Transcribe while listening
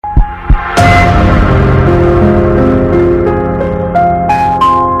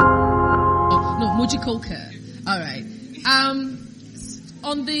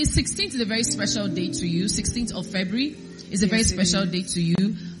16th is a very special day to you. 16th of February is a very special day to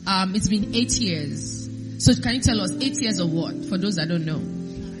you. It's been 8 years. So can you tell us 8 years of what? For those that don't know.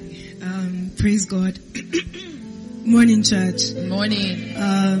 Praise God. Morning, church. Morning.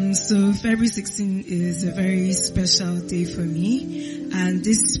 So February 16 is a very special day for me. And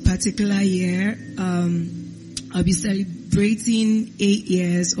this particular year, I'll be celebrating 8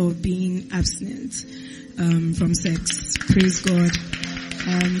 years of being abstinent from sex. Praise God.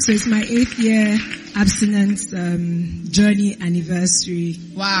 So it's my 8th year abstinence journey anniversary.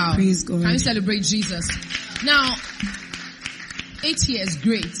 Wow. Praise God. Can you celebrate Jesus? Now, 8 years,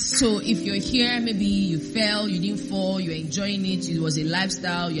 great. So if you're here, maybe you fell, you didn't fall, you're enjoying it, it was a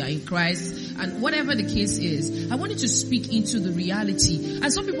lifestyle, you are in Christ, and whatever the case is, I wanted to speak into the reality.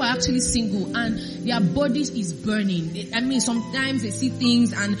 And some people are actually single and their bodies is burning. I mean, sometimes they see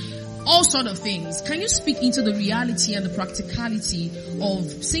things and all sort of things. Can you speak into the reality and the practicality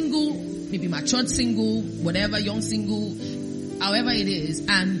of single, maybe matured single, whatever, young single, however it is,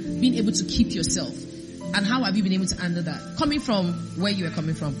 and being able to keep yourself? And how have you been able to handle that? Coming from where you were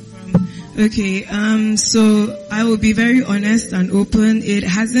coming from. Okay, so I will be very honest and open. It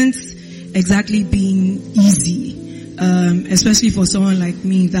hasn't exactly been easy, especially for someone like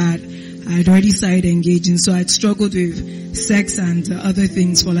me that I'd already started engaging. So I'd struggled with sex and other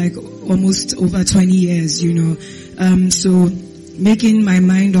things for like almost over 20 years, you know. So making my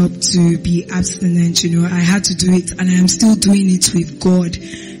mind up to be abstinent, you know, I had to do it, and I am still doing it with God.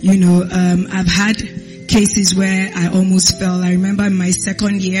 You know, I've had cases where I almost fell. I remember in my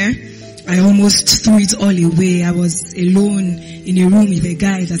 2nd year, I almost threw it all away. I was alone in a room with a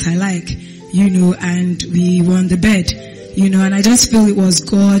guy that I like, you know, and we were on the bed, you know, and I just feel it was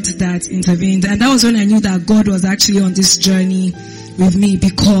God that intervened. And that was when I knew that God was actually on this journey with me,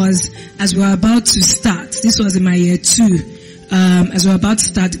 because as we were about to start, this was in my year 2, as we were about to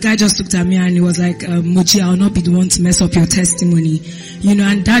start, the guy just looked at me and he was like, Moji, I'll not be the one to mess up your testimony. You know,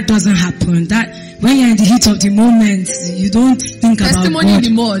 and that doesn't happen. That, when you're in the heat of the moment, you don't think testimony about God. In the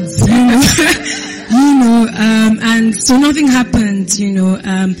mods. You know, and so nothing happened, you know,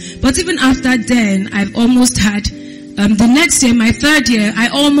 but even after then, I've almost had, the next year, my 3rd year, I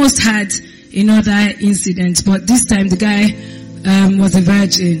almost had another incident, but this time the guy, was a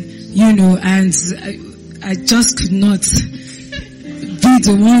virgin, you know, and I just could not be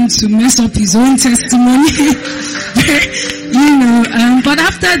the one to mess up his own testimony. You know, but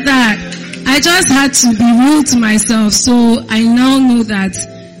after that, I just had to be real to myself. So I now know that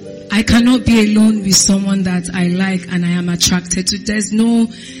I cannot be alone with someone that I like and I am attracted to.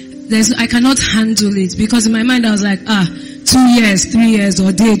 I cannot handle it, because in my mind I was like, 2 years, 3 years,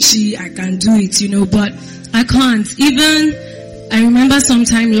 or Dechi, I can do it, you know, but I can't. Even, I remember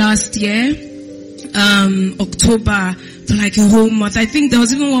sometime last year, October, for like a whole month. I think there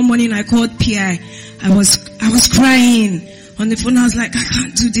was even one morning I called PI. I was crying on the phone. I was like, I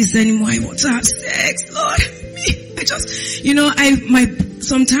can't do this anymore. I want to have sex, Lord. I just, you know,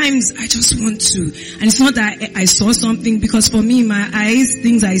 sometimes I just want to. And it's not that I saw something, because for me, my eyes,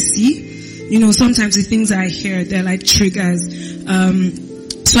 things I see, you know, sometimes the things I hear, they're like triggers.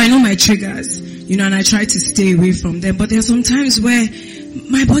 So I know my triggers, you know, and I try to stay away from them. But there are some times where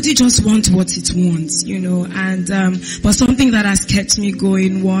my body just wants what it wants, you know, and, but something that has kept me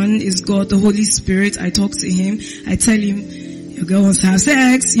going, one is God, the Holy Spirit. I talk to Him. I tell Him, your girl wants to have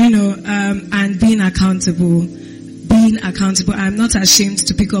sex, you know, and being accountable. I'm not ashamed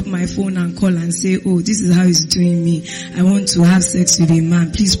to pick up my phone and call and say, oh, this is how he's doing me. I want to have sex with a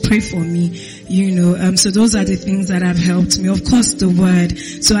man. Please pray for me. You know, so those are the things that have helped me. Of course, the word.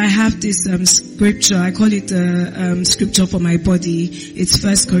 So I have this, scripture. I call it the, scripture for my body. It's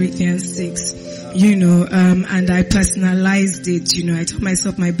 1 Corinthians 6. You know, and I personalized it. You know, I told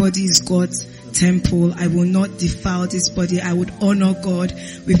myself my body is God's temple. I will not defile this body. I would honor God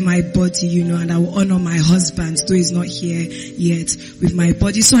with my body, you know, and I will honor my husband, though he's not here yet, with my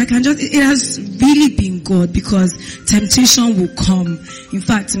body. So I can it has really been God, because temptation will come. In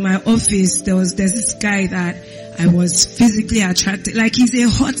fact, in my office, there's this guy that I was physically attracted, like he's a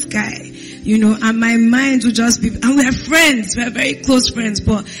hot guy, you know, and my mind would just be, and we're friends, we're very close friends,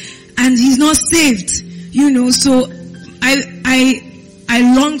 and he's not saved, you know, so I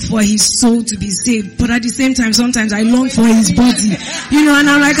long for his soul to be saved, but at the same time, sometimes I long for his body, you know, and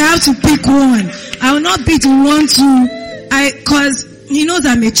I'm like, I have to pick one. I will not be the one cause he knows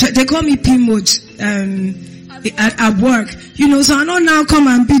they call me P-Moj, at work, you know, so I don't now come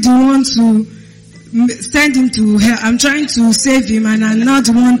and be the one to send him to hell. I'm trying to save him and I'm not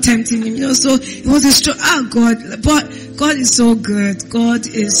the one tempting him, you know, so it was a God, but God is so good. God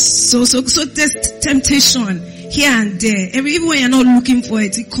is so there's temptation. here and there. Even when you're not looking for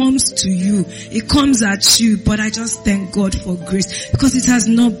it, it comes to you. It comes at you. But I just thank God for grace, because it has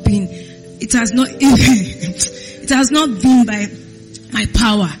not been by my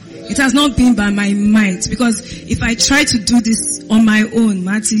power. It has not been by my might. Because if I try to do this on my own,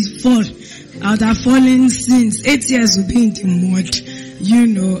 Matty, I would have fallen since 8 years would be in the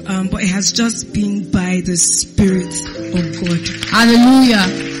mud, but it has just been by the Spirit of God. Hallelujah.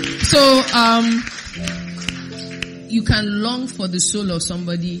 So, you can long for the soul of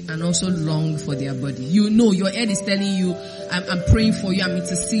somebody and also long for their body. Your head is telling you, I'm praying for you, I'm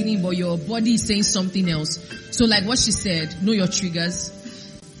interceding, but your body is saying something else. So like what she said, know your triggers.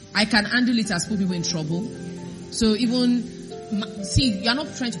 I can handle it as put people in trouble. So even, you're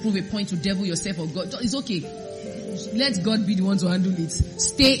not trying to prove a point to devil yourself or God. It's okay. Let God be the one to handle it.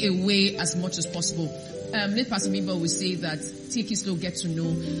 Stay away as much as possible. Late Pastor Mimba will say that take it slow, get to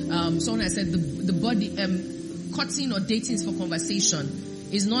know. Someone has said the body, cutting or dating is for conversation.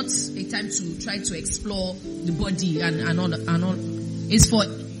 It's not a time to try to explore the body and all. It's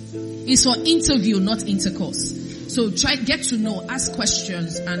for interview, not intercourse. So get to know, ask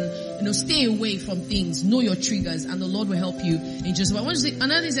questions, and stay away from things. Know your triggers, and the Lord will help you in just. I want to say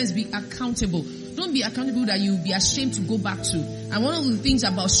another thing is be accountable. Don't be accountable that you'll be ashamed to go back to. And one of the things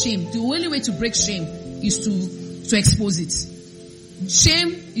about shame, the only way to break shame is to expose it.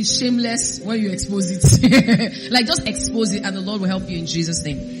 Shame is shameless when you expose it. Like just expose it, and the Lord will help you in Jesus'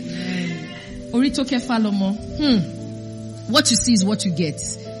 name. Moji Toke Falomo. What you see is what you get.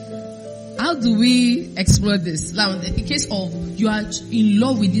 How do we explore this? Now, in the case of you are in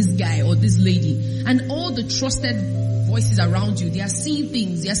love with this guy or this lady, and all the trusted voices around you, they are seeing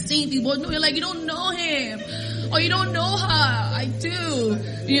things, but no, you're like, you don't know him, or you don't know her. I do.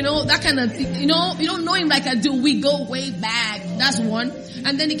 That kind of thing. You don't know him like I do. We go way back. That's one.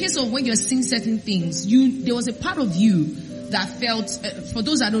 And then in the case of when you're seeing certain things, there was a part of you that felt, for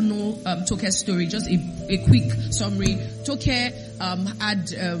those that don't know Toke's story, just a quick summary. Toke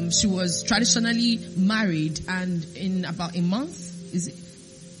she was traditionally married, and in about a month,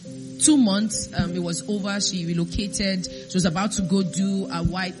 2 months, it was over. She relocated. She was about to go do a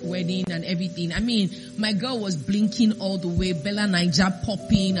white wedding and everything. I mean, my girl was blinking all the way, Bella Naija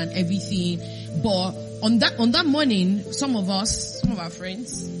popping and everything. But on that morning, some of our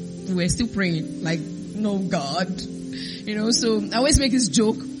friends, we were still praying, like, no God. So I always make this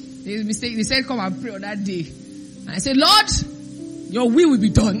joke. They said, come and pray on that day. And I said, Lord, your will be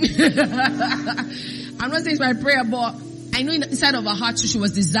done. I'm not saying it's my prayer, but I know inside of her heart she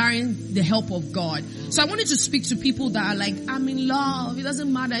was desiring the help of God. So I wanted to speak to people that are like, I'm in love. It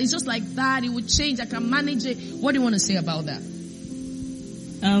doesn't matter. It's just like that. It would change. I can manage it. What do you want to say about that?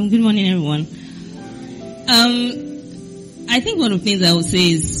 Good morning, everyone. I think one of the things I would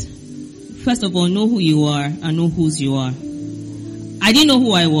say is, first of all, know who you are and know whose you are. I didn't know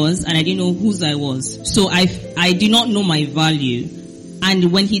who I was, and I didn't know whose I was. So I did not know my value.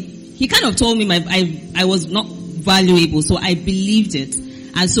 And when he kind of told me I was not valuable, so I believed it.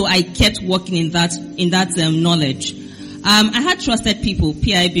 And so I kept working in that knowledge. I had trusted people,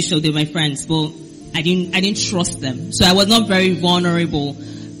 PI, Bishop, they were my friends, but I didn't trust them. So I was not very vulnerable.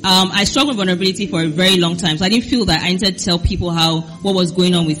 I struggled with vulnerability for a very long time, so I didn't feel that I needed to tell people what was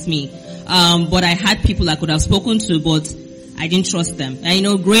going on with me. But I had people I could have spoken to, but I didn't trust them.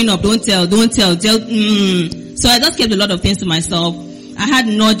 And growing up, don't tell. So I just kept a lot of things to myself. I had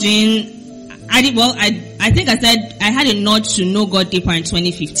nudging. I think I said I had a nudge to know God deeper in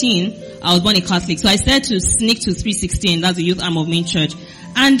 2015. I was born a Catholic, so I started to sneak to 316. That's the youth arm of main church.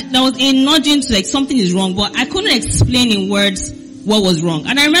 And there was a nudging to something is wrong, but I couldn't explain in words what was wrong.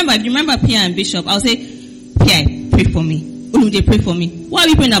 And I remember, if you remember Pierre and Bishop, I'll say, Pierre, pray for me. They pray for me. What are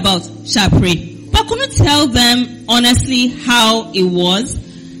we praying about? Shall I pray? But I couldn't tell them honestly how it was.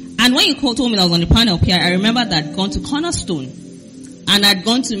 And when you told me that I was on the panel, Pierre, I remember that I'd gone to Cornerstone. And I'd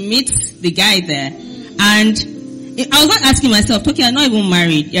gone to meet the guy there. And I was not asking myself, okay, I'm not even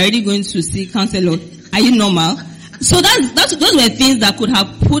married. You're already going to see counselor. Are you normal? So those were things that could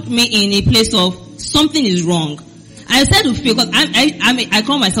have put me in a place of something is wrong. I started to feel, because I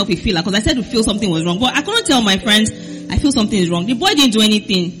call myself a feeler, because I started to feel something was wrong. But I couldn't tell my friends, I feel something is wrong. The boy didn't do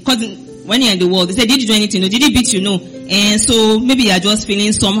anything. Because when you're in the world, they say, did you do anything? No, did he beat you? No. And so maybe you're just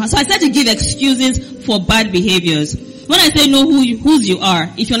feeling somehow. So I started to give excuses for bad behaviors. When I say know whose you are,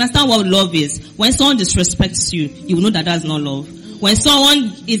 if you understand what love is, when someone disrespects you, you will know that that's not love. When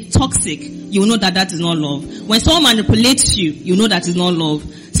someone is toxic, you will know that that is not love. When someone manipulates you, you know that is not love.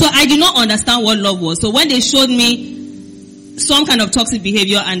 So I did not understand what love was. So when they showed me some kind of toxic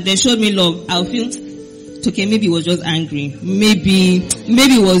behavior and they showed me love, I'll feel, okay, maybe he was just angry. Maybe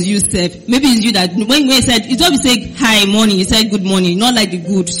it was you, Steph. Maybe it's you that, when you said, it's what we say, hi, morning, you said good morning, not like the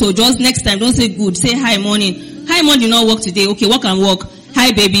good. So just next time, don't say good, say hi, morning. Hi, morning, did not work today. Okay, what can work?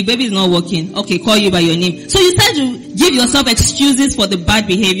 Hi, baby is not working. Okay, call you by your name. So you start to give yourself excuses for the bad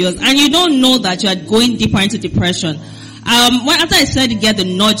behaviors, and you don't know that you are going deeper into depression. After I started to get the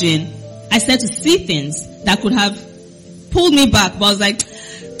nudging, I started to see things that could have pulled me back, but I was like,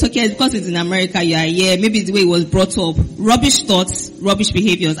 okay, because it's in America, you are here, maybe it's the way it was brought up. Rubbish thoughts, rubbish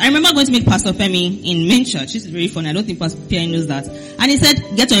behaviors. I remember going to meet Pastor Femi in main church. This is very funny. I don't think Pastor Pierre knows that. And he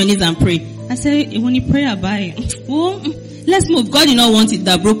said, get on your knees and pray. I said, when you pray about it, well, let's move. God did not want it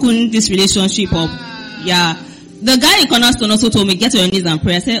that broken this relationship up. Yeah. The guy in Cornerstone also told me, get on your knees and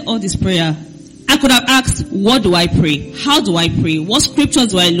pray. I said, all this prayer. I could have asked, what do I pray? How do I pray? What scriptures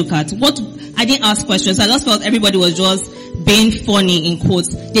do I look at? I didn't ask questions. I just felt everybody was just being funny in quotes.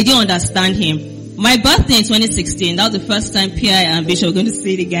 They didn't understand him. My birthday in 2016, that was the first time P.I. and Bishop were going to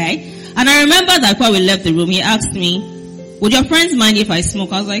see the guy. And I remember that before we left the room, he asked me, would your friends mind if I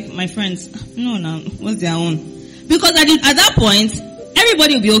smoke? I was like, my friends? No, what's their own? Because at that point,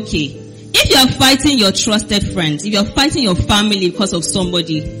 everybody will be okay. If you are fighting your trusted friends, if you are fighting your family because of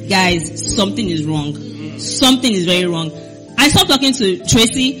somebody, guys, something is wrong. Something is very wrong. I stopped talking to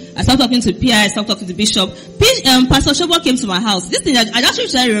Tracy, I stopped talking to P.I., I stopped talking to Bishop. Pastor Shobo came to my house. This thing I actually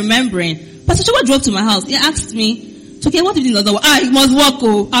started remembering. Pastor Shobo drove to my house. He asked me, okay, what if it doesn't work? It must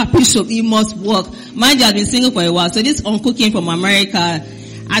work, Bishop, it must work. Mind you, I've been single for a while, so this uncle came from America.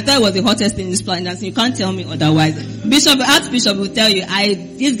 I thought it was the hottest thing in this planet, so you can't tell me otherwise. Archbishop will tell you,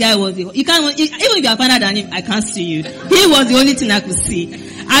 this guy was even if you are finer than him, I can't see you. He was the only thing I could see.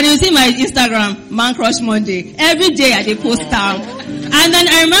 And you see my Instagram, Man Crush Monday. Every day I did post down. And then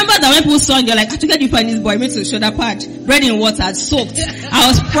I remember that when people saw it, they're like, I took you find this boy, made to shoulder pad, bread in water, soaked. I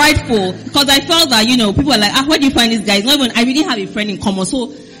was prideful because I felt that, people were like, where do you find this guy? It's not even, I really have a friend in common.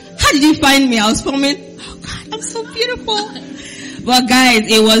 So how did you find me? I was filming, oh God, I'm so beautiful. But guys,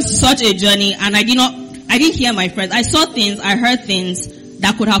 it was such a journey, and I didn't hear my friends. I saw things, I heard things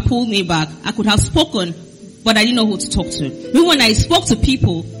that could have pulled me back. I could have spoken, but I didn't know who to talk to. Even when I spoke to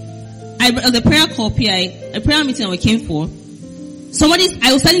people, the prayer call PI, a prayer meeting we came for,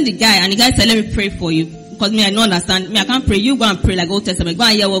 I was telling the guy, and the guy said, let me pray for you. Because I don't understand. I can't pray. You go and pray like Old Testament. Go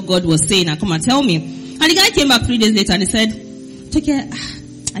and hear what God was saying and come and tell me. And the guy came back 3 days later and he said,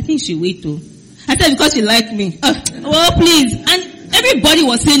 I think she wait too. I said, because she liked me. Well, please. And everybody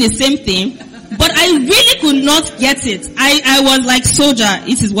was saying the same thing, but I really could not get it. I was like, soldier,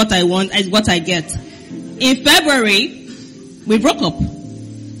 this is what I want, it's what I get. In February, we broke up.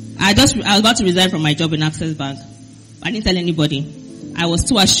 I was about to resign from my job in Access Bank. I didn't tell anybody. I was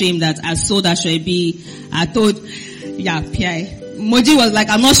too ashamed that I sold Ashwebi. I told, PI. Moji was like,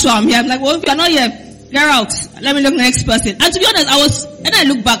 I'm not sure I'm here. I'm like, well, if you're not here, get out. Let me look at the next person. And to be honest, when I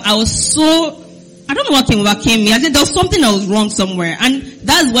look back, I don't know what overcame me. I think there was something that was wrong somewhere. And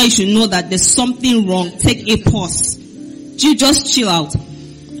that's why you should know that there's something wrong. Take a pause. You just chill out.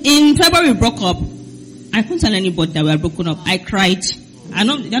 In February we broke up. I couldn't tell anybody that we had broken up. I cried. I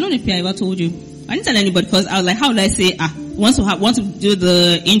know if I ever told you. I didn't tell anybody because I was like, how would I say, want to do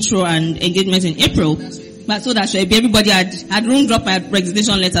the intro and engagement in April. But so that everybody had room drop my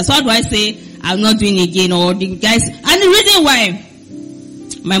resignation letter. So how do I say I'm not doing it again, or the guys? And the reason why,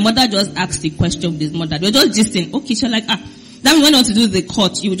 my mother just asked the question of this mother. They were just gisting. Okay, she's like, that means when I want to do the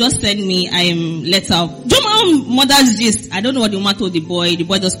court, you just send me letter. Do you know mother's gist? I don't know what the woman told the boy. The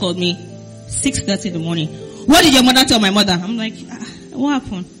boy just called me 6:30 in the morning. What did your mother tell my mother? I'm like, what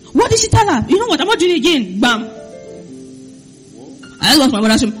happened? What did she tell her? You know what? I'm not doing it again. Bam. I just watched my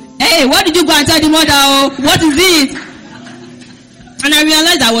mother say, hey, what did you go and tell the mother? Oh, what is it? And I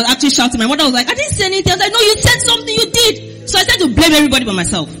realized I was actually shouting. My mother was like, I didn't say anything. I was like, no, you said something, you did. So I started to blame everybody but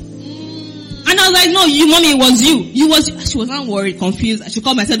myself. And I was like, no, mommy, it was you. She was not worried, confused. She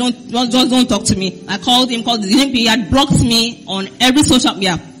called me and said, don't talk to me. I called him, he had blocked me on every social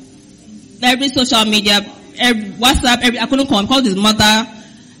media. WhatsApp, I couldn't call him. Called his mother.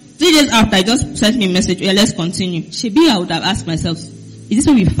 3 days after, I just sent me a message, let's continue. I would have asked myself, is this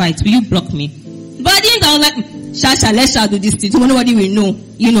when we fight? Will you block me? But at the end, I was like, let's do this thing. So nobody will know.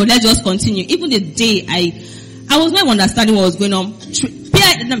 Let's just continue. Even the day I was not understanding what was going on.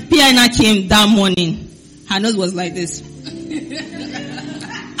 P.I. came that morning. Her nose was like this.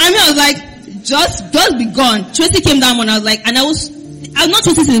 I was like, just be gone. Tracy came that morning. I was like, I was not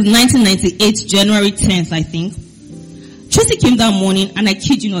Tracy since 1998, January 10th, I think. Tracy came that morning, and I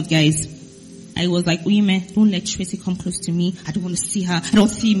kid you not, guys. I was like, Uyime, don't let Tracy come close to me. I don't want to see her. I don't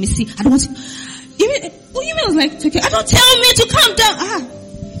see Missy. I don't want to... Uyime was like, okay, I don't tell me to calm down.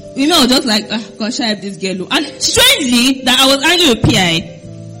 You know, just like, gosh, I have this girl. And strangely, that I was angry with PI.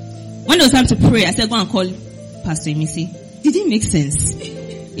 When it was time to pray, I said, go and call Pastor Imisi. Did it make sense?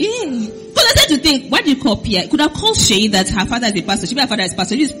 Yeah. Because I started to think, why did you call PI? Could have called Shay that her father is a pastor. She be her father is a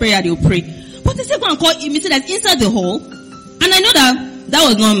pastor. This prayer, they'll pray. But they said, go and call Imisi that's inside the hole. And I know that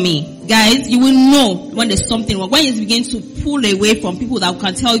was not me. Guys, you will know when there's something wrong. When you begin to pull away from people that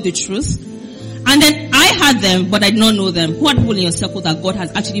can tell you the truth. And then I had them, but I did not know them. Who are people in your circle that God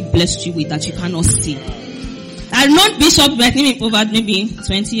has actually blessed you with that you cannot see? I've known Bishop, I think for about maybe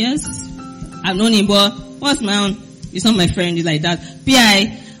 20 years. I've known him, but what's my own? He's not my friend, he's like that.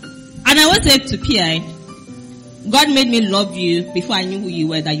 PI. And I always said to PI, God made me love you before I knew who you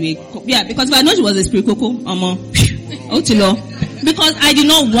were, that you were, yeah, because if I know she was a spirit coco, because I did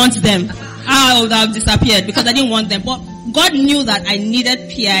not want them. I would have disappeared because I didn't want them. But God knew that I needed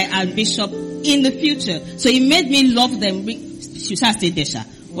PI and Bishop in the future. So he made me love them. She shall stay there, Sha.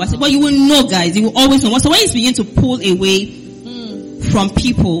 But you will know, guys, you will always know. So when you begin to pull away from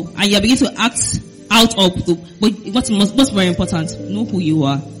people and you begin to act out of the, but what's very important, know who you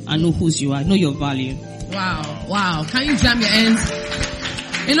are and know whose you are. Know your value. Wow. Can you jam your hands?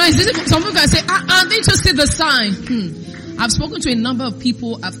 You know, it's easy for some people can say, they just see the sign. I've spoken to a number of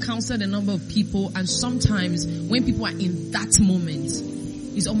people, I've counseled a number of people, and sometimes when people are in that moment,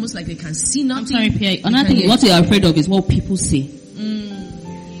 it's almost like they can see nothing. I'm sorry, Pierre. Another thing, what you're afraid of is what people say.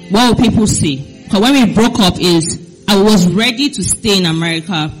 What will people say? Because when we broke up I was ready to stay in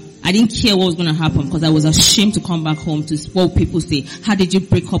America. I didn't care what was going to happen because I was ashamed to come back home to what people say. How did you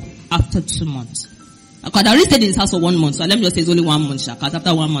break up after 2 months? Because I already stayed in his house for 1 month, so let me just say it's only 1 month, because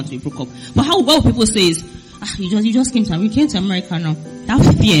after 1 month we broke up. But what will people say is, you just came to America. We came to America now. That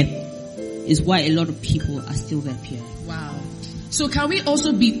fear is why a lot of people are still there, Pierre. Wow. So can we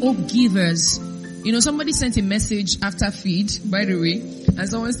also be hope givers? You know, somebody sent a message after feed, by the way, and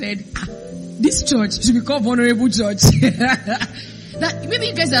someone said, this church should be called Vulnerable Church. That maybe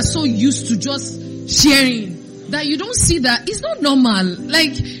you guys are so used to just sharing that you don't see that it's not normal.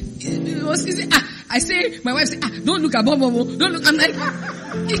 Like, I say, my wife said, don't look at Bobo, don't look. I'm like,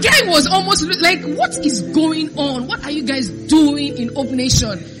 the guy was almost like, what is going on? What are you guys doing in Hope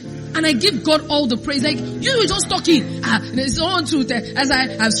Nation? And I give God all the praise. Like, you were just talking. There's one truth. As I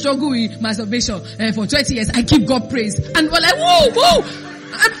have struggled with masturbation for 20 years, I give God praise. And we're like, whoa.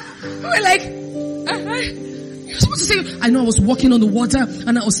 And we're like, you're supposed to say, I know I was walking on the water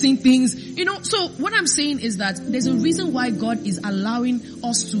and I was seeing things. You know, so what I'm saying is that there's a reason why God is allowing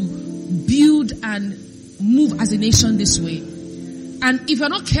us to build and move as a nation this way. And if you're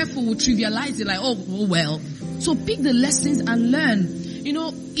not careful, we'll trivialize it like, oh well. So pick the lessons and learn. You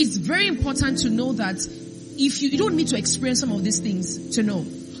know, it's very important to know that if you don't need to experience some of these things to know.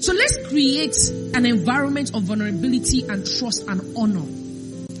 So let's create an environment of vulnerability and trust and honor.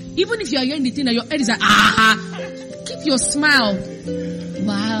 Even if you are hearing the thing that your head is like, keep your smile.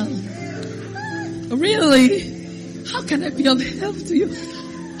 Wow. Really? How can I be of help to you?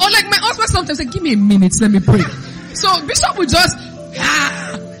 Or like my husband sometimes say, give me a minute, let me pray. So Bishop would just,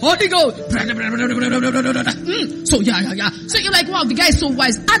 Holy Ghost. So yeah. So you're like, wow, the guy is so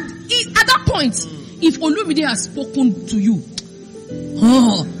wise. At that point, if Olumide has spoken to you,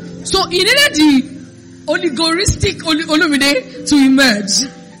 so he needed the oligoristic Olumide to emerge.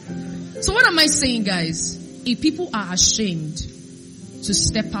 So what am I saying, guys? If people are ashamed to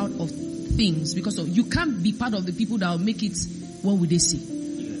step out of things because of, you can't be part of the people that will make it, what would they say?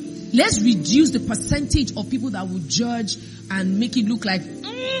 Let's reduce the percentage of people that will judge and make it look like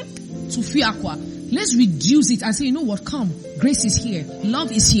to fear aqua. Let's reduce it and say, you know what, come. Grace is here.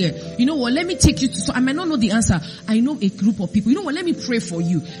 Love is here. You know what, let me take you to, so I might not know the answer. I know a group of people. You know what, let me pray for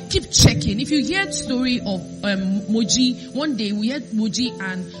you. Keep checking. If you hear the story of Moji, one day we had Moji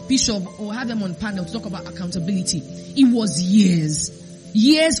and Bishop, or have them on panel to talk about accountability. It was years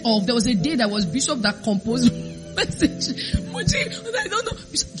of, there was a day that was Bishop that composed message. Moji, I don't know.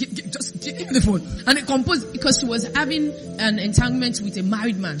 Just give me the phone. And it composed because she was having an entanglement with a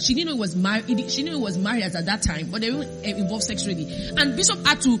married man. She didn't know he was married. She knew he was married at that time, but they weren't involved sexually. And Bishop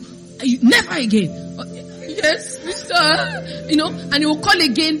had to, never again. Yes, Mr. You know, and he will call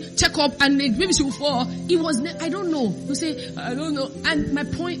again, check up, and maybe she will fall. It was, I don't know. He'll say, I don't know. And my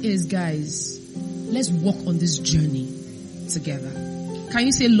point is, guys, let's walk on this journey together. Can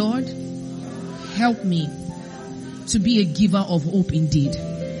you say, Lord, help me to be a giver of hope indeed?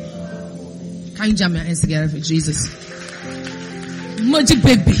 Can you jam your hands together for Jesus? Moji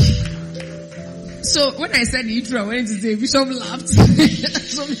baby. So when I said the intro, I wanted to say Bishop laughed.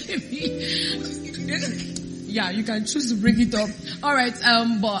 So maybe, yeah, you can choose to bring it up. All right,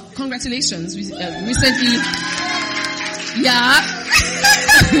 but congratulations. Recently, yeah.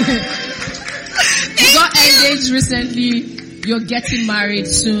 engaged recently. You're getting married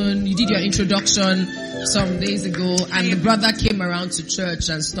soon. You did your introduction some days ago, and the brother came around to church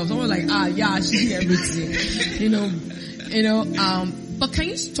and stuff. So I was like, yeah, she did everything. But can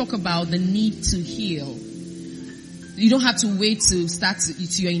you talk about the need to heal? You don't have to wait to start to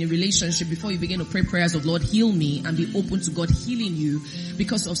you're in a relationship before you begin to pray prayers of Lord, heal me, and be open to God healing you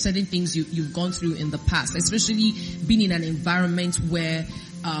because of certain things you've gone through in the past, especially being in an environment where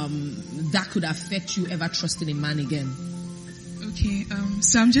that could affect you ever trusting a man again. Okay,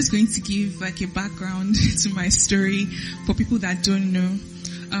 so I'm just going to give like a background to my story for people that don't know.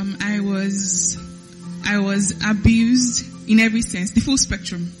 I was abused in every sense, the full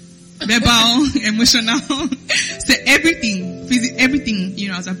spectrum. Verbal, emotional, so everything,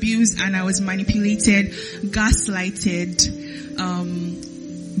 I was abused and I was manipulated, gaslighted,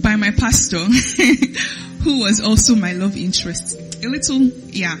 by my pastor, who was also my love interest. A little,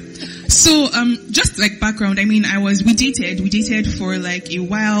 yeah. So, just like background, I mean, we dated for like a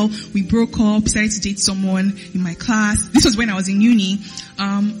while, we broke up, started to date someone in my class. This was when I was in uni.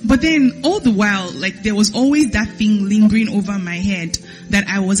 But then all the while, like there was always that thing lingering over my head that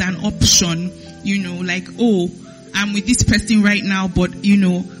I was an option, like, oh, I'm with this person right now, but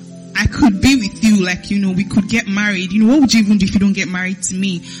I could be with you, like, we could get married. What would you even do if you don't get married to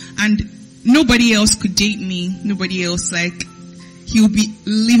me? And nobody else could date me. Nobody else, like, he'll be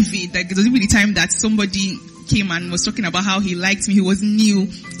livid. Like, it was even the time that somebody came and was talking about how he liked me. He was new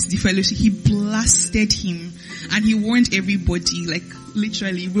to the fellowship. He blasted him and he warned everybody, like,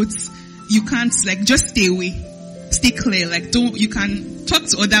 literally wrote, you can't, like, just stay away. Stay clear. Like, you can talk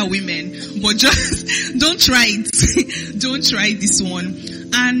to other women, but just don't try it. Don't try this one.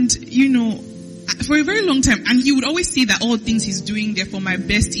 And, for a very long time, and he would always say that all things he's doing there for my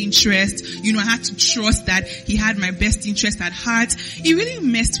best interest. I had to trust that he had my best interest at heart. It really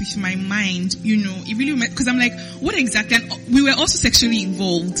messed with my mind, it really messed, because I'm like, what exactly? And we were also sexually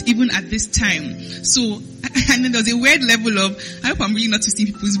involved, even at this time. So, and then there was a weird level of, I hope I'm really not twisting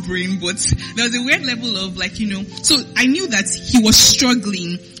people's brain, but there was a weird level of like, so I knew that he was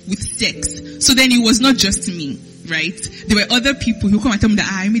struggling with sex. So then it was not just me. Right? There were other people who come and tell me that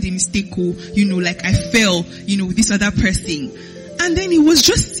I made a mistake, like I fell, with this other person. And then it was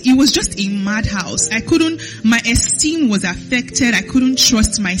just a madhouse. My esteem was affected. I couldn't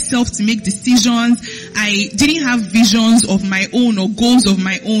trust myself to make decisions. I didn't have visions of my own or goals of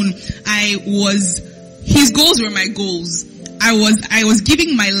my own. His goals were my goals. I was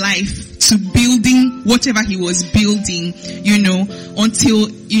giving my life to building whatever he was building, until,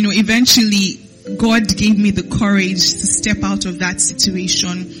 eventually God gave me the courage to step out of that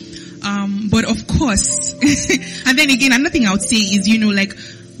situation. But of course, and then again, another thing I would say is, like,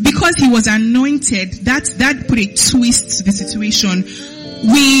 because he was anointed, that put a twist to the situation.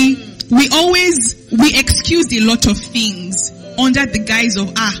 We excused a lot of things under the guise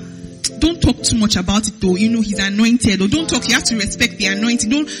of, don't talk too much about it though, he's anointed, or don't talk, you have to respect the anointing,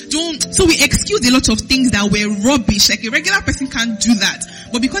 don't, so we excused a lot of things that were rubbish, like a regular person can't do that,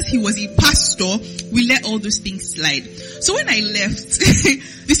 but because he was a pastor, we let all those things slide. So when I left,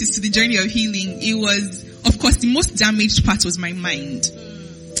 this is to the journey of healing, it was, of course, the most damaged part was my mind.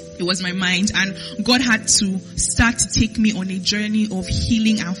 It was my mind, and God had to start to take me on a journey of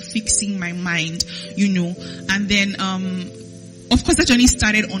healing and fixing my mind, and then, of course, that journey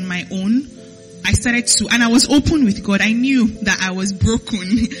started on my own. And I was open with God. I knew that I was broken,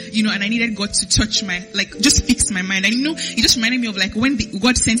 and I needed God to touch just fix my mind. And it just reminded me of like when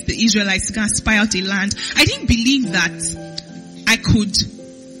God sent the Israelites to go and spy out a land. I didn't believe that I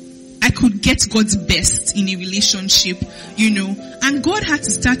could get God's best in a relationship, and God had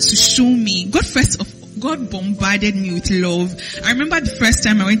to start to show me. God bombarded me with love. I remember the first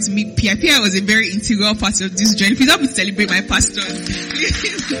time I went to meet Pia. Pia was a very integral part of this journey. Please help me celebrate my pastors.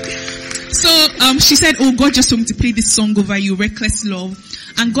 So, she said, oh, God just told me to play this song over you, Reckless Love.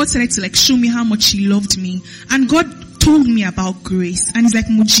 And God started to like show me how much he loved me. And God told me about grace. And he's like,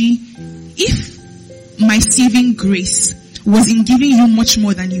 Moji, if my saving grace was in giving you much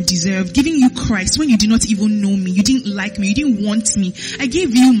more than you deserve, giving you Christ when you did not even know me, you didn't like me, you didn't want me, I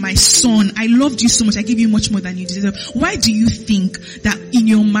gave you my son, I loved you so much, I gave you much more than you deserve. Why do you think that in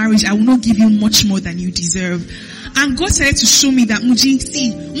your marriage I will not give you much more than you deserve? And God started to show me that, Moji,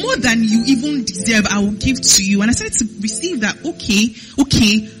 see, more than you even deserve, I will give to you. And I started to receive that, okay,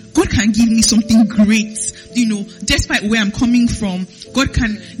 God can give me something great, despite where I'm coming from. God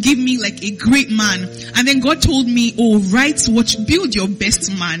can give me like a great man. And then God told me, oh, build your best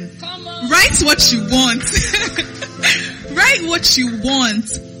man. Write what you want. Write what you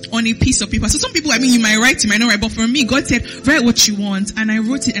want on a piece of paper. So some people, you might write, you might not write, but for me, God said, write what you want. And I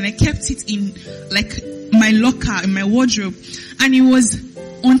wrote it and I kept it in like my locker, in my wardrobe. And it was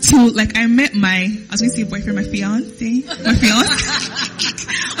until like I met I was going to say boyfriend, my fiance.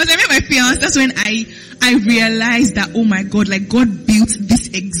 Once I met my fiance, that's when I realized that, oh my God, like God built this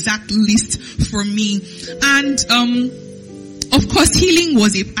exact list for me. And, of course, healing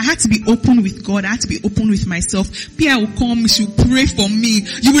was I had to be open with God. I had to be open with myself. Pia will come, she will pray for me.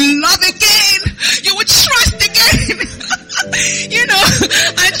 You will love again. You will trust again.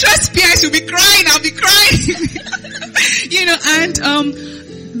 And trust Pia, she'll be crying, I'll be crying. And,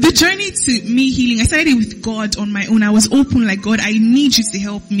 the journey to me healing, I started with God on my own. I was open, like, God, I need you to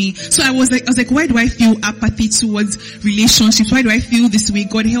help me. So I was like, why do I feel apathy towards relationships? Why do I feel this way?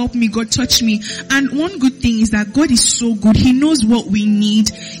 God help me, God touch me. And one good thing is that God is so good. He knows what we need.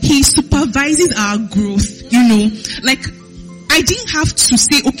 He supervises our growth, like, I didn't have to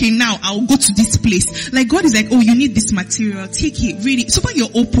say, okay, now I'll go to this place. Like, God is like, oh, you need this material, take it, read it. So when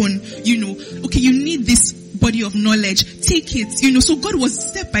you're open, okay, you need this body of knowledge, take it, so God was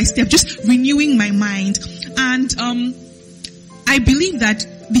step by step just renewing my mind. And I believe that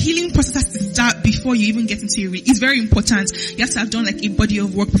the healing process has to start before you even get into it. It's very important. You have to have done like a body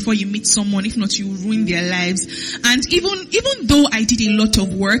of work before you meet someone. If not, you will ruin their lives. And even though I did a lot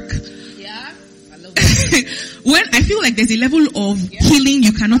of work, when I feel like there's a level of healing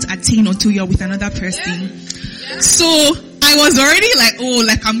you cannot attain until you're with another person. So I was already like, oh,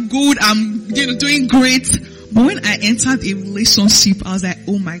 like I'm good, I'm doing great. But when I entered a relationship, I was like,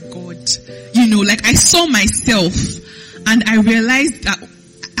 oh my God. Like I saw myself and I realized that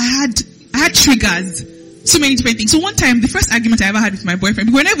I had triggers. So many different things. So one time, the first argument I ever had with my boyfriend,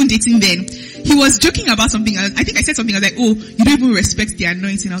 we were not even dating then, he was joking about something. I think I said something, I was like, oh, you don't even respect the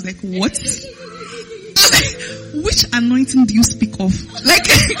anointing. I was like, what? Which anointing do you speak of? Like,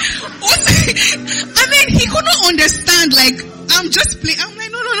 what? And then he could not understand, like, I'm just playing. I'm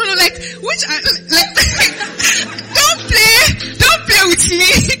like, no, like, which, don't play with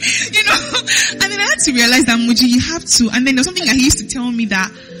me, And then I had to realize that, Moji, you have to, and then there's something that he used to tell me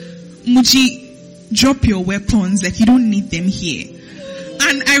that, Moji, drop your weapons, like, you don't need them here.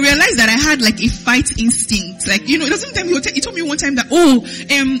 And I realized that I had like a fight instinct. Like, he told me one time that,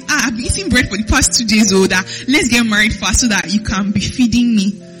 I've been eating bread for the past 2 days, that let's get married fast so that you can be feeding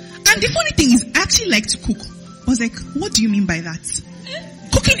me. And the funny thing is, I actually like to cook. I was like, what do you mean by that?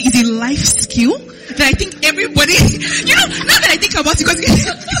 Cooking is a life skill that I think everybody, now that I think about it, because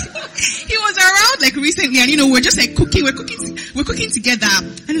he was around like recently and we're just like cooking, we're cooking together.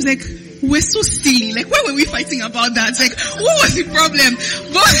 And he was like, we're so silly. Like, why were we fighting about that? Like, what was the problem?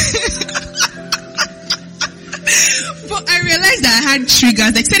 But I realized that I had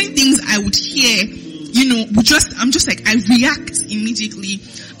triggers, like certain things I would hear, I'm just like, I react immediately.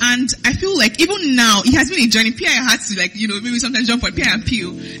 And I feel like even now, it has been a journey. Pia had to like, maybe sometimes jump on Pia and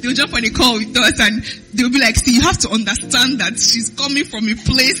Pio. They'll jump on a call with us and they'll be like, see, you have to understand that she's coming from a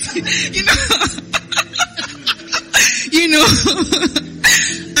place,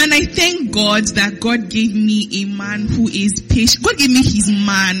 And I thank God that God gave me a man who is patient. God gave me his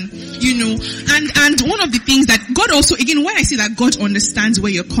man, and one of the things that God also, again, when I say that God understands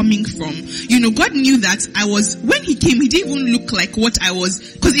where you're coming from, God knew that when he came, he didn't even look like what I was.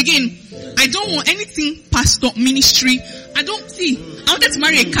 Because again, I don't want anything pastor ministry. I wanted to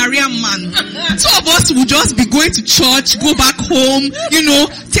marry a career man. 2 of us will just be going to church, go back home,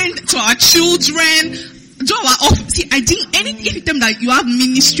 tend to our children. See, I didn't anytime that you have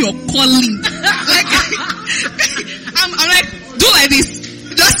ministry or calling. Like, I'm like, do like this.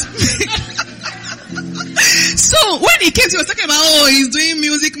 Just. So when he came, he was talking about, he's doing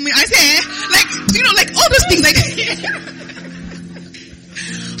music. I said, like all those things. Like,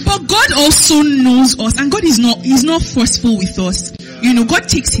 but God also knows us, and God he's not forceful with us. God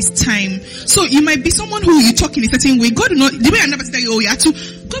takes his time. So you might be someone who you talk in a certain way. God will not, the way I never say, you have to,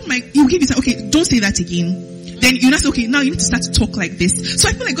 God he'll give you, okay, don't say that again. Then you say, okay, now you need to start to talk like this. So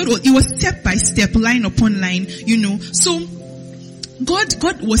I feel like it was step by step, line upon line, So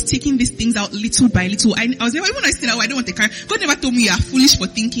God was taking these things out little by little. I was never, even when I said, I don't want to carry. God never told me you are foolish for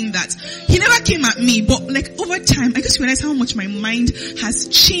thinking that. He never came at me. But like over time, I just realized how much my mind has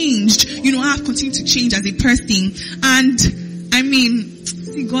changed. I have continued to change as a person. And I mean,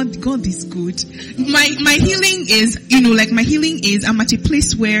 see, God is good. My healing is, I'm at a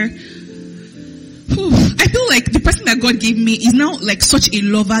place where, I feel like the person that God gave me is now like such a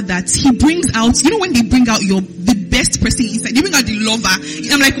lover that he brings out, when they bring out the best person inside, they bring out the lover.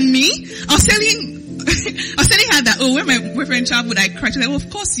 I'm like, me? I was telling her that, when my boyfriend traveled, I cried. She's like, of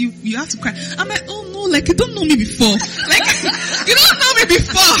course you have to cry. I'm like, oh no, like you don't know me before. Like, you don't know me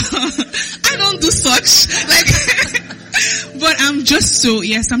before. I don't do such. Like, but I'm just so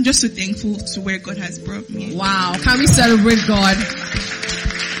thankful to where God has brought me. Wow. Can we celebrate God?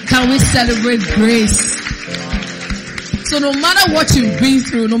 Can we celebrate grace? So no matter what you've been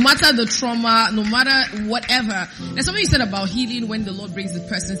through, no matter the trauma, no matter whatever, there's something you said about healing when the Lord brings the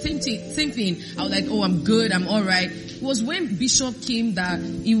person. Same thing. I was like, oh, I'm good, I'm alright. It was when Bishop came that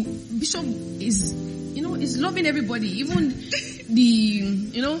Bishop is loving everybody, even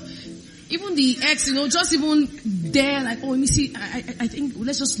even the ex, just even there, like, oh, let me see, I think,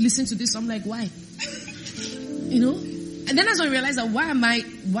 let's just listen to this. I'm like, why? And then that's when I realized that why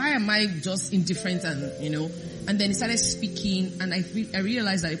am I just indifferent and then he started speaking and I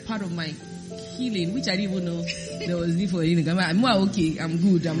realized that a part of my healing, which I didn't even know there was need for healing. I'm more okay, I'm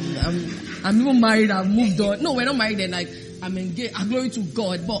good, I'm even married, I've moved on. No, we're not married then, like, I'm engaged, glory to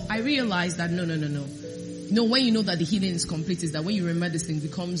God. But I realized that no. When you know that the healing is complete, is that when you remember this thing, it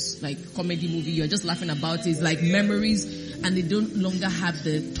becomes like a comedy movie, you're just laughing about it. It's like memories and they don't longer have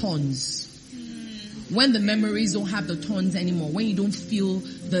the thorns. When the memories don't have the thorns anymore, when you don't feel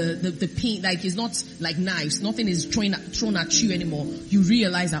the pain, like it's not like knives, nothing is thrown at you anymore, you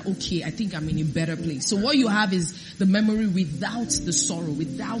realize that, okay, I think I'm in a better place. So what you have is the memory without the sorrow,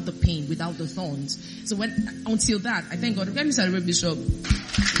 without the pain, without the thorns. So until that, I thank God. Let me celebrate Bishop.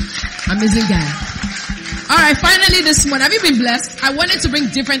 Amazing guy. Alright, finally this morning, have you been blessed? I wanted to bring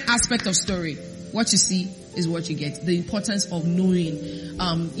different aspects of story. What you see is what you get. The importance of knowing,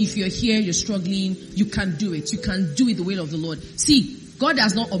 if you're here, you're struggling, you can do it. You can do it the way of the Lord. See, God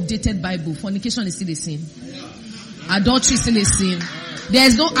has not updated Bible. Fornication is still a sin. Adultery is still a sin.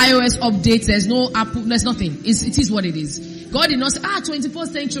 There's no iOS update. There's no Apple. There's nothing. It is what it is. God did not say, 21st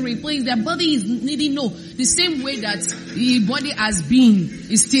century, please, their body is needing. No. The same way that the body has been,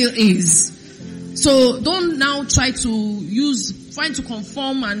 it still is. So don't now try to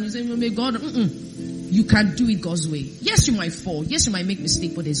conform and say, may God, you can do it God's way. Yes, you might fall. Yes, you might make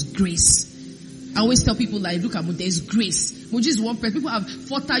mistake, but there's grace. I always tell people, like, look at me, there's grace. Moji is one person. People have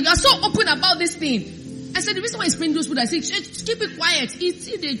fought. You are so open about this thing. I said, the reason why I explain those people, I say, keep it quiet. It's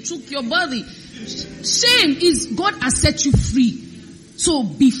if they took your body. Shame is God has set you free. So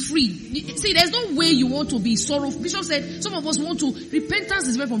be free. See, there's no way you want to be sorrowful. Bishop said, some of us want to, repentance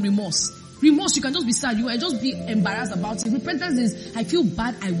is very from remorse. Remorse, you can just be sad. You can just be embarrassed about it. Repentance is, I feel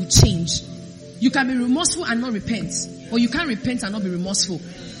bad, I will change. You can be remorseful and not repent. Or you can repent and not be remorseful.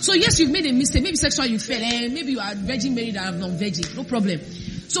 So yes, you've made a mistake. Maybe sexual you fell. Maybe you are virgin married and I'm non-virgin. No problem.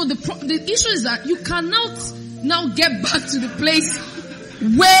 So the issue is that you cannot now get back to the place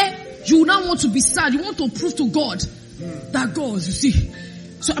where you now want to be sad. You want to prove to God that God, you see.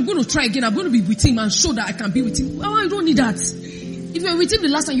 So I'm going to try again. I'm going to be with him and show that I can be with him. Well, I don't need that. If you're with him the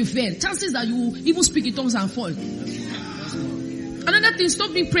last time you fell, chances that you will even speak in tongues and fall. Another thing,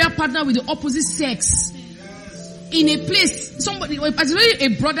 stop being prayer partner with the opposite sex. In a place, somebody, particularly a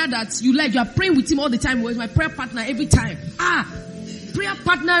brother that you like, you are praying with him all the time, with my prayer partner every time. Prayer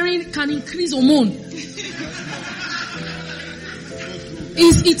partnering can increase hormone.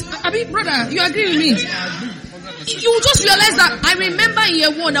 Brother, you agree with me? You will just realize that I remember in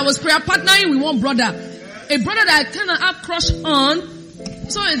year 1, I was prayer partnering with one brother. A brother that I kind of have crush on,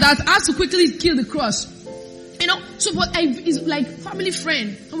 so that I have to quickly kill the crush. But it's like family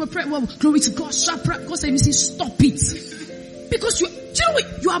friend. And we're praying, well, glory to God, sharp prayer. God said, stop it. Because you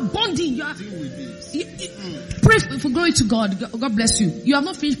are bonding. Pray for glory to God. God bless you. You have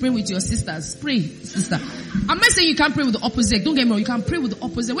not finished praying with your sisters. Pray, sister. I'm not saying you can't pray with the opposite. Don't get me wrong. You can pray with the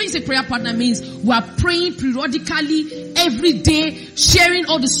opposite. When you say prayer partner means we are praying periodically every day, sharing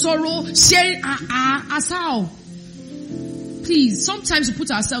all the sorrow, sharing as how. Please, sometimes we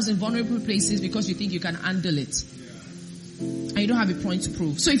put ourselves in vulnerable places because you think you can handle it. And you don't have a point to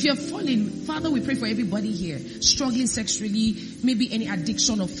prove. So if you're falling, Father, we pray for everybody here, struggling sexually, maybe any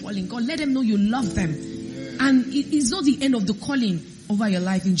addiction or falling. God, let them know you love them. And it's not the end of the calling over your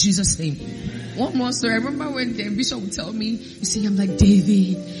life in Jesus' name. One more story. I remember when the bishop would tell me, you see, I'm like,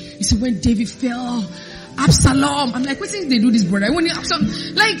 David. You see, when David fell, Absalom. I'm like, what things they do this, brother? When Absalom,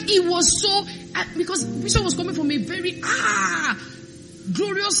 like, it was so, because Bishop was coming from a very,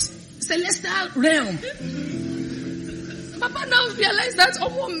 glorious celestial realm. Papa now realized that,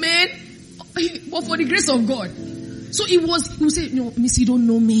 man, but for the grace of God. So he would say, no, Miss, you don't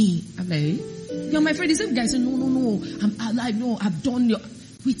know me. I'm like, you're my friend. The same guy said, no, I'm alive. No, I've done your,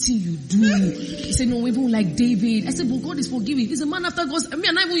 what thing you do. He said, no, even like David. I said, but God is forgiving. He's a man after God's, and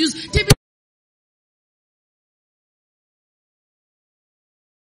I even use David.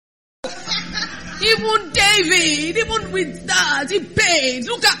 Even David, even with that, he paid.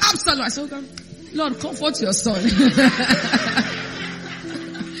 Look at Absalom. I said, okay, Lord, comfort your son.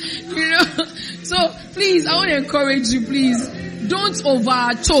 So please, I want to encourage you, please. Don't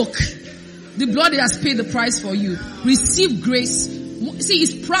overtalk. The blood has paid the price for you. Receive grace. See,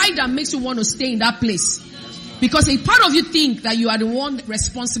 it's pride that makes you want to stay in that place. Because a part of you think that you are the one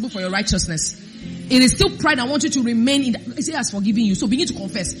responsible for your righteousness. It is still pride that wants you to remain in that. It has forgiven you. So begin to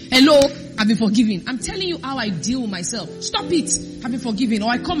confess. Hello, I've been forgiven. I'm telling you how I deal with myself. Stop it. I've been forgiven.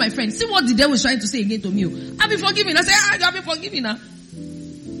 Or I call my friend. See what the devil is trying to say again to me. I've been forgiven. I say, I've been forgiven now.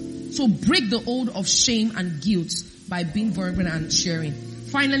 So break the hold of shame and guilt by being vulnerable and sharing.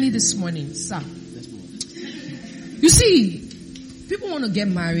 Finally this morning, sir. You see, people want to get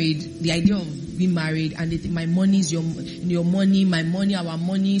married. The idea of being married, and they think my money is your money, my money, our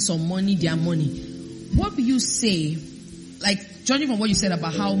money, some money, their money. What will you say, like judging from what you said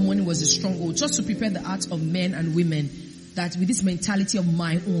about how money was a stronghold, just to prepare the hearts of men and women that with this mentality of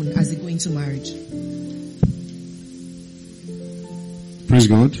my own as they go into marriage? Praise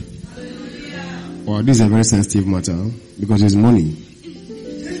God. Well, this is a very sensitive matter because it's money.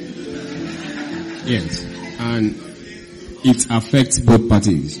 Yes. And it affects both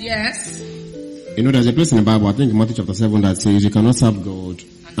parties. Yes. You know, there's a place in the Bible, I think Matthew chapter 7, that says you cannot serve God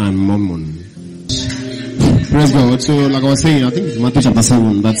and mammon. Praise God. So, like I was saying, I think it's Matthew chapter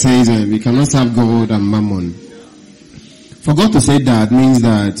 7 that says you cannot serve God and mammon. For God to say that means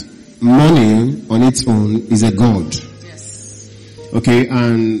that money on its own is a god. Yes. Okay,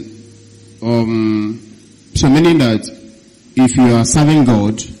 and so meaning that if you are serving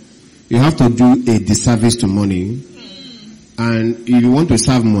God, you have to do a disservice to money. And if you want to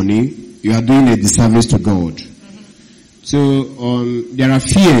serve money, you are doing a disservice to God. So there are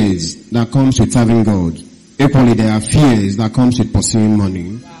fears that comes with serving God. Equally, there are fears that comes with pursuing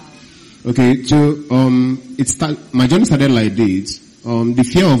money. Okay, so my journey started like this. The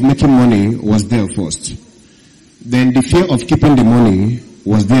fear of making money was there first. Then the fear of keeping the money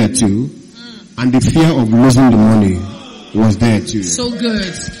was there too. And the fear of losing the money was there too. So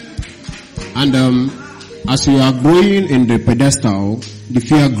good. And as you are growing in the pedestal, the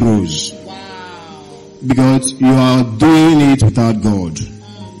fear grows. Wow. Because you are doing it without God.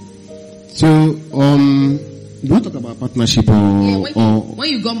 So, do you want to talk about partnership when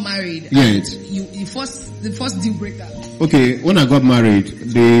you got married? Yes. The first deal breaker. Okay, when I got married,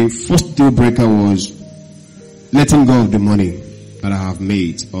 the first deal breaker was letting go of the money that I have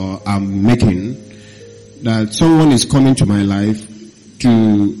made or I'm making. That someone is coming to my life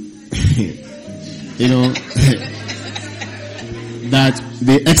to you know, that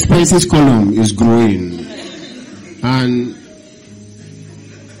the expenses column is growing. And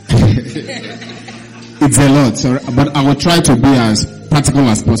it's a lot, but I will try to be as practical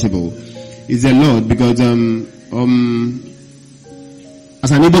as possible. It's a lot because, as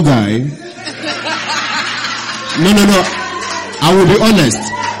an Igbo guy, no, I will be honest.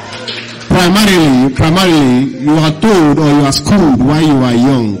 Primarily, you are told or you are schooled while you are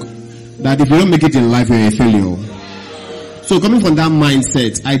young that if you don't make it in life, you're a failure. So coming from that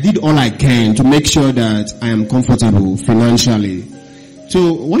mindset, I did all I can to make sure that I am comfortable financially.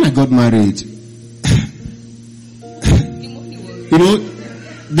 So when I got married, you know,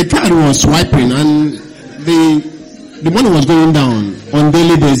 the card was swiping and the money was going down on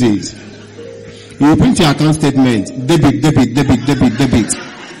daily basis. You print your account statement, debit.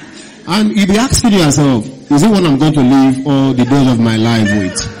 And you'll be asking yourself, is it what I'm going to live all the days of my life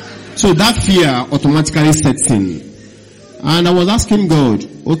with? So that fear automatically sets in. And I was asking God,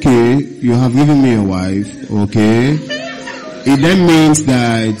 okay, you have given me a wife, okay. It then means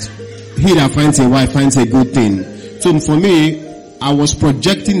that he that finds a wife finds a good thing. So for me, I was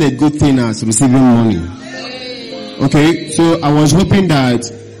projecting a good thing as receiving money. Okay, so I was hoping that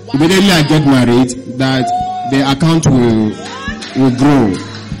immediately I get married, that the account will grow.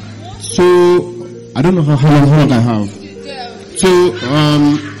 So I don't know how long I have. So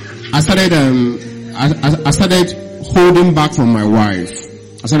I started holding back from my wife.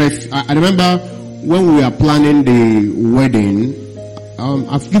 I remember when we were planning the wedding,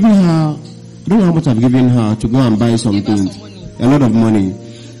 I've given her, I don't know how much I've given her to go and buy something. A lot of money.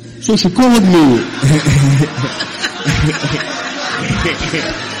 So she called me.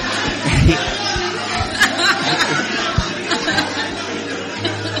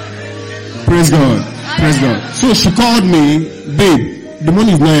 Praise God. Praise God. So she called me, babe, the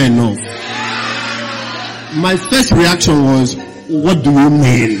money is not enough. My first reaction was, what do you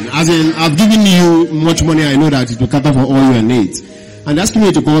mean? As in, I've given you much money, I know that it will cater for all your needs. And asking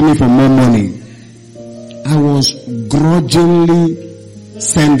me to call me for more money, I was grudgingly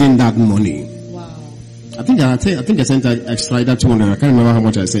sending that money. Wow. I think I sent extra either 200, I can't remember how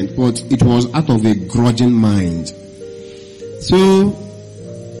much I sent, but it was out of a grudging mind. So,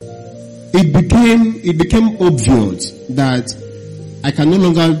 it became obvious that I can no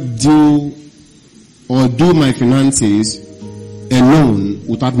longer do my finances alone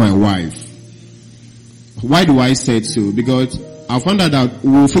without my wife. Why do I say so? Because I found out that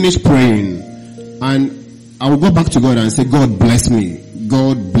we'll finish praying and I will go back to God and say, God bless me.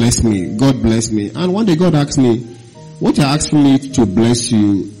 God bless me. God bless me. And one day God asked me, what you're asking me to bless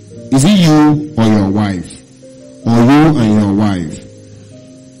you, is it you or your wife? Or you and your wife?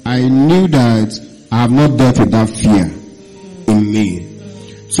 I knew that I have not dealt with that fear in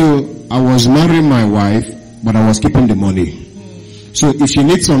me. So I was marrying my wife, but I was keeping the money. So if she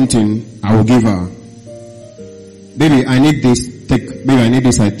needs something, I will give her. Baby, I need this, take. Baby, I need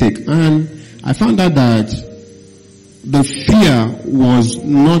this, I take. And I found out that the fear was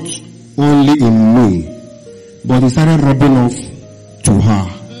not only in me, but it started rubbing off to her.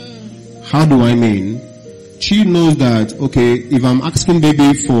 How do I mean? She knows that, okay, if I'm asking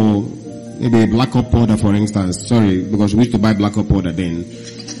baby for maybe a black up powder, for instance, sorry, because we used to buy black up powder then.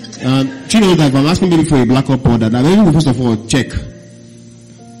 She knows that if I'm asking baby for a black up powder, that baby will first of all check,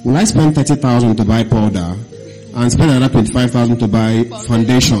 will I spend 30,000 to buy powder and spend another 25,000 to buy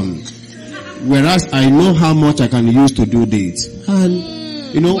foundation? Whereas I know how much I can use to do dates. And,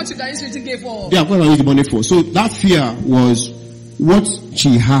 you know, what you can use it to give for? Yeah, what I use the money for. So that fear was what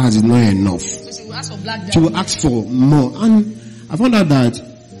she has is not enough. So she will ask for black. She will ask for more. And I found out that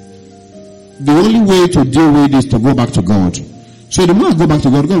the only way to deal with this is to go back to God. So the more I go back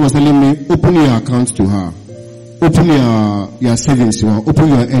to God, God was telling me, open your account to her. Open your savings to her. Open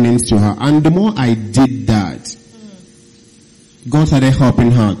your earnings to her. And the more I did that, God started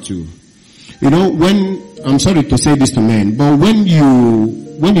helping her too. You know, I'm sorry to say this to men, but when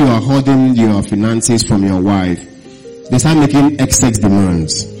you are holding your finances from your wife, they start making excess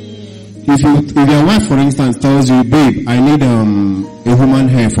demands. If your wife, for instance, tells you, babe, I need a human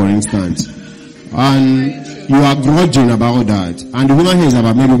hair, for instance, and you are grudging about that, and the human hair is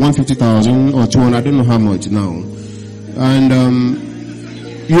about maybe 150,000 or 200, I don't know how much now, and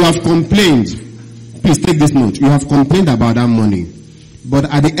you have complained. Please take this note. You have complained about that money, but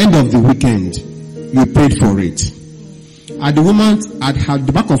at the end of the weekend, you paid for it. At the woman, at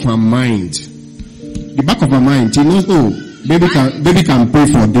the back of her mind, she knows, oh, baby can pay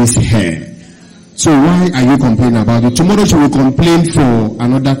for this hair. So why are you complaining about it? Tomorrow she will complain for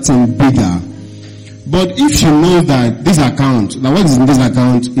another thing bigger. But if she knows that this account, that what is in this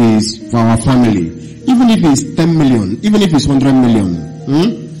account is for our family, even if it's 10 million, even if it's 100 million,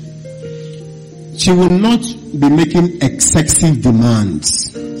 she will not be making excessive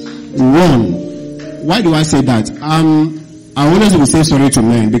demands. One, why do I say that? I always will say sorry to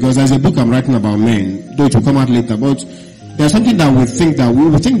men because there's a book I'm writing about men, though it will come out later, but there's something that we think that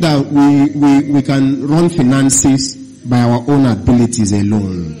we can run finances by our own abilities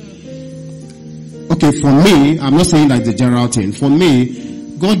alone. Okay, for me, I'm not saying that's the general thing. For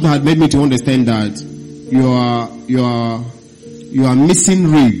me, God had made me to understand that you are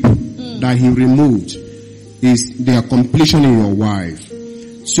missing rib that He removed is their completion in your wife.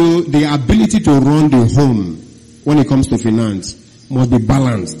 So the ability to run the home when it comes to finance must be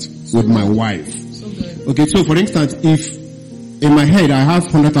balanced with my wife. So good. Okay, so for instance, if in my head I have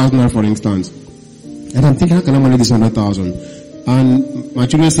 100,000 for instance, and I'm thinking, how can I manage this 100,000? And my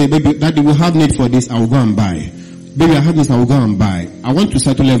children say, baby, daddy, we have need for this, I will go and buy. Baby, I have this, I will go and buy. I want to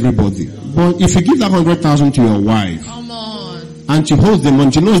settle everybody. But if you give that 100,000 to your wife, come on, and she holds the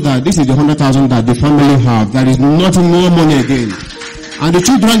money, she knows that this is the 100,000 that the family have. There is nothing more money again. And the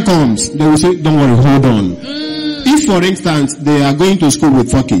children comes, they will say, don't worry, hold on. If, for instance, they are going to school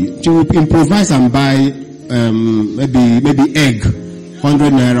with Foki, she will improvise and buy maybe egg,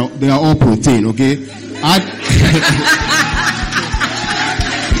 100 naira. They are all protein, okay?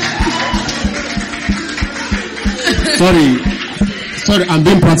 Sorry, I'm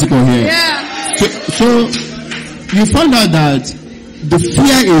being practical here. yeah. So you find out that the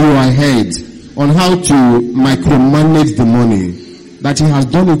fear in your head on how to micromanage the money, that He has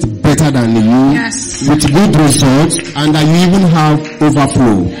done it better than you, Yes. with good results, and that you even have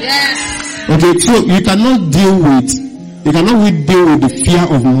overflow. Yes. Okay, so you cannot deal with the fear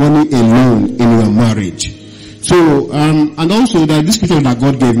of money alone in your marriage. So, and also that this scripture that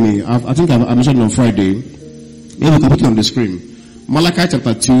God gave me, I think I mentioned on Friday, maybe we can put it on the screen. Malachi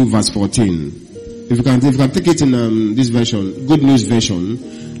chapter 2 verse 14. If you can take it in this version, Good News version,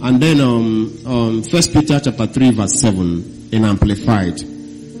 and then 1 Peter chapter 3 verse 7 in Amplified.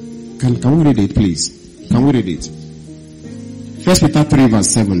 Can we read it, please? Can we read it? 1 Peter 3 verse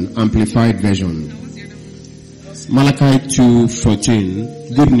 7, Amplified version. Malachi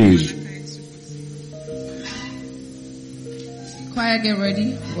 2:14, Good News. Quiet choir get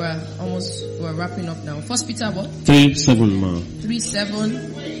ready. We're wrapping up now. 1 Peter what? 3:7, ma.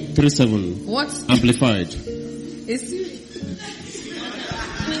 3:7. 3:7. What? Amplified. Is it?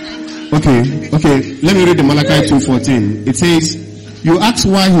 Okay. Let me read the Malachi 2:14. It says, "You ask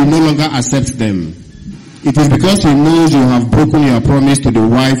why he no longer accepts them. It is because he knows you have broken your promise to the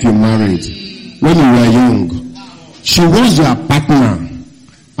wife you married when you were young. She was your partner,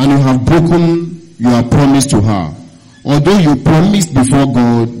 and you have broken your promise to her. Although you promised before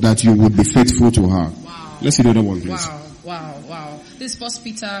God that you would be faithful to her." Wow. Let's see the other one, please. Wow. This is 1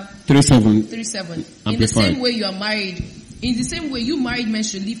 Peter 3:7. 3:7. Amplified. In the same way you are married, in the same way you married men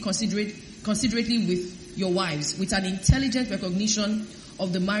should live considerately with your wives, with an intelligent recognition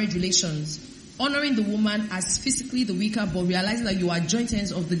of the marriage relations, honoring the woman as physically the weaker, but realizing that you are joint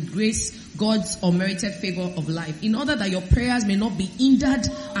heirs of the grace, God's unmerited favor of life, in order that your prayers may not be hindered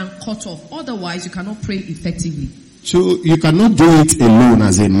and cut off. Otherwise, you cannot pray effectively. So you cannot do it alone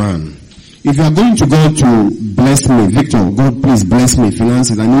as a man. If you are going to God to bless me, Victor, God please bless me,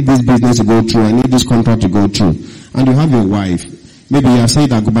 finances, I need this business to go through, I need this contract to go through, and you have your wife, maybe you have said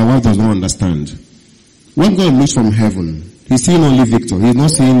that my wife does not understand. When God looks from heaven, He's seeing only Victor. He's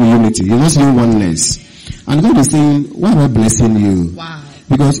not seeing unity. He's not seeing oneness. And God is saying, why am I blessing you? Wow.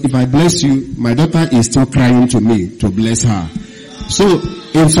 Because if I bless you, my daughter is still crying to me to bless her. So,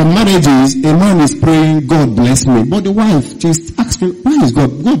 in some marriages, a man is praying, God bless me. But the wife just asking, why is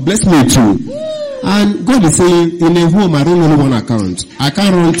God bless me too? And God is saying, in a home, I don't run one account. I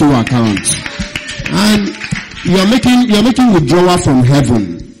can't run two accounts. And you're making withdrawal from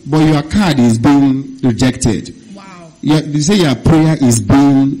heaven, but your card is being rejected. You say your prayer is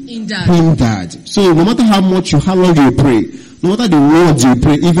being hindered. So no matter how long you pray, no matter the words you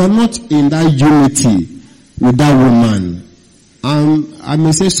pray, if you're not in that unity with that woman, I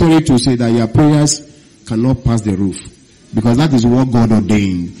may say sorry to say that your prayers cannot pass the roof, because that is what God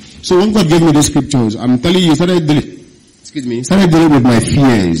ordained. So when God gave me the scriptures, I'm telling you, started dealing with my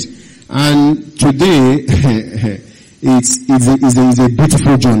fears, and today it's a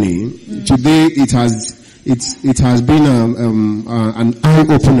beautiful journey. Today it has been an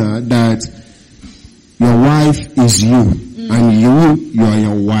eye-opener that your wife is you, and you are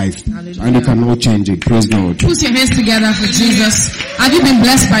your wife. Hallelujah. And you cannot change it. Praise God. Put your hands together for Jesus. Have you been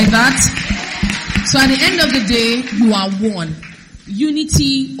blessed by that? So at the end of the day, you are one.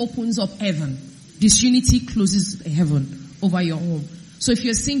 Unity opens up heaven. Disunity closes heaven over your home. So if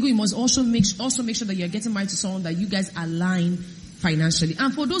you're single, you must also make sure that you're getting married to someone that you guys align financially.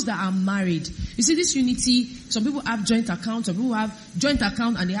 And for those that are married, you see this unity, some people have joint accounts, some people have joint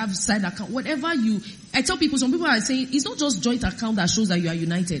account and they have side account. I tell people, some people are saying, it's not just joint account that shows that you are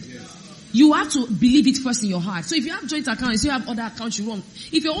united. Yeah. You have to believe it first in your heart. So if you have joint account, if you have other accounts you run,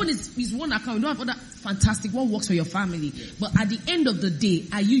 if your own is one account, you don't have other, fantastic, what works for your family. Yeah. But at the end of the day,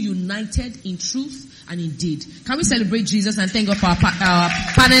 are you united in truth and in deed? Can we celebrate Jesus and thank God for our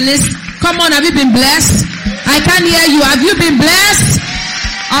panelists? Come on, have you been blessed? I can't hear you. Have you been blessed?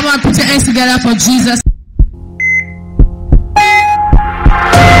 I'm going to put your hands together for Jesus.